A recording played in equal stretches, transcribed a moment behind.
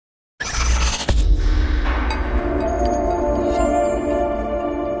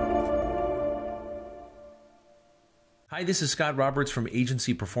Hi, this is Scott Roberts from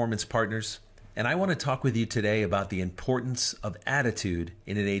Agency Performance Partners, and I want to talk with you today about the importance of attitude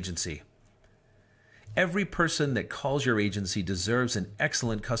in an agency. Every person that calls your agency deserves an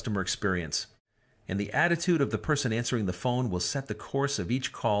excellent customer experience, and the attitude of the person answering the phone will set the course of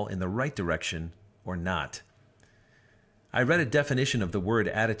each call in the right direction or not. I read a definition of the word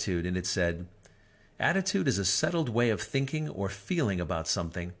attitude, and it said, "Attitude is a settled way of thinking or feeling about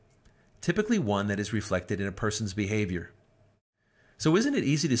something, typically one that is reflected in a person's behavior." So isn't it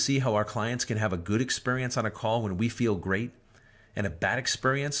easy to see how our clients can have a good experience on a call when we feel great, and a bad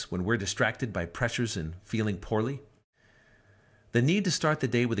experience when we're distracted by pressures and feeling poorly? The need to start the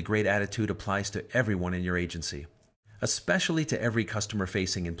day with a great attitude applies to everyone in your agency, especially to every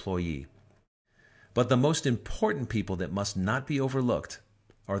customer-facing employee. But the most important people that must not be overlooked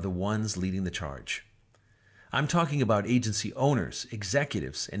are the ones leading the charge. I'm talking about agency owners,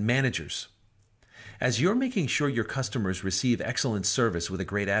 executives, and managers. As you're making sure your customers receive excellent service with a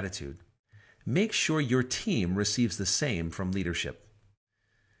great attitude, make sure your team receives the same from leadership.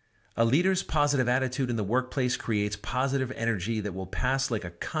 A leader's positive attitude in the workplace creates positive energy that will pass like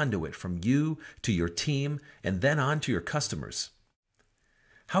a conduit from you to your team and then on to your customers.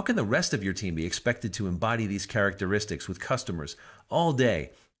 How can the rest of your team be expected to embody these characteristics with customers all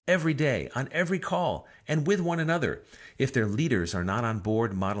day, every day, on every call, and with one another, if their leaders are not on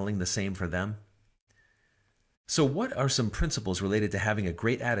board modeling the same for them? So what are some principles related to having a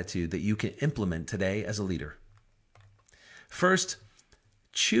great attitude that you can implement today as a leader? First,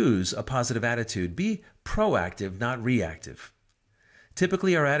 choose a positive attitude. Be proactive, not reactive.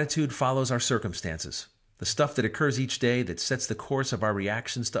 Typically, our attitude follows our circumstances, the stuff that occurs each day that sets the course of our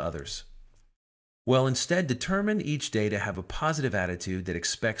reactions to others. Well, instead, determine each day to have a positive attitude that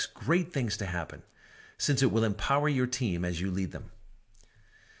expects great things to happen, since it will empower your team as you lead them.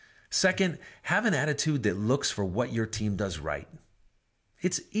 Second, have an attitude that looks for what your team does right.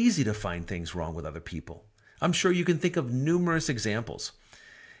 It's easy to find things wrong with other people. I'm sure you can think of numerous examples.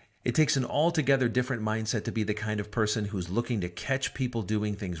 It takes an altogether different mindset to be the kind of person who's looking to catch people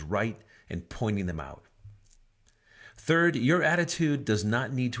doing things right and pointing them out. Third, your attitude does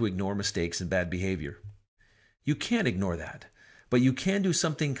not need to ignore mistakes and bad behavior. You can't ignore that, but you can do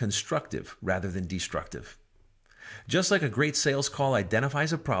something constructive rather than destructive. Just like a great sales call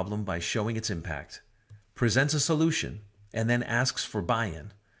identifies a problem by showing its impact, presents a solution, and then asks for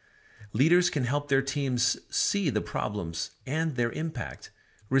buy-in, leaders can help their teams see the problems and their impact,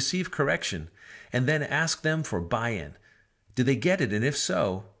 receive correction, and then ask them for buy-in. Do they get it? And if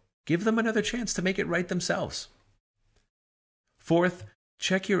so, give them another chance to make it right themselves. Fourth,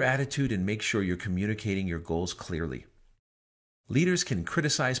 check your attitude and make sure you're communicating your goals clearly. Leaders can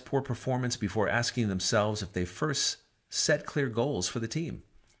criticize poor performance before asking themselves if they first set clear goals for the team.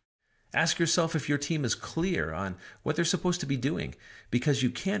 Ask yourself if your team is clear on what they're supposed to be doing, because you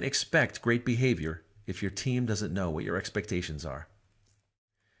can't expect great behavior if your team doesn't know what your expectations are.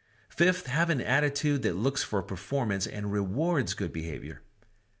 Fifth, have an attitude that looks for performance and rewards good behavior.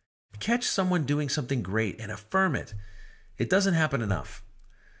 Catch someone doing something great and affirm it. It doesn't happen enough.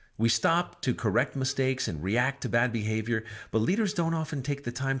 We stop to correct mistakes and react to bad behavior, but leaders don't often take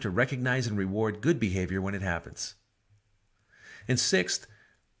the time to recognize and reward good behavior when it happens. And sixth,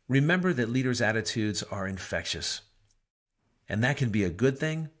 remember that leaders' attitudes are infectious. And that can be a good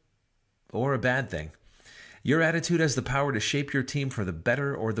thing or a bad thing. Your attitude has the power to shape your team for the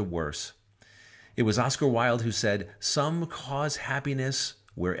better or the worse. It was Oscar Wilde who said, "Some cause happiness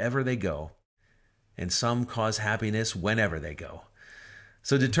wherever they go, and some cause happiness whenever they go."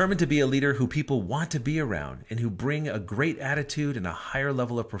 So determine to be a leader who people want to be around and who bring a great attitude and a higher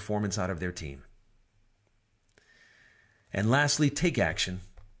level of performance out of their team. And lastly, take action.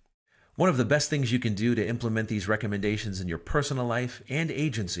 One of the best things you can do to implement these recommendations in your personal life and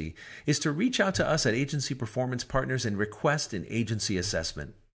agency is to reach out to us at Agency Performance Partners and request an agency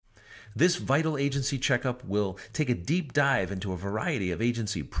assessment. This vital agency checkup will take a deep dive into a variety of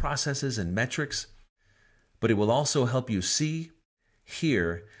agency processes and metrics, but it will also help you see,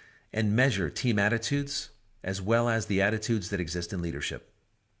 hear, and measure team attitudes, as well as the attitudes that exist in leadership.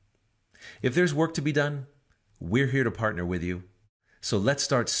 If there's work to be done, we're here to partner with you. So let's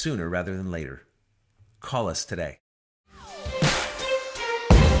start sooner rather than later. Call us today.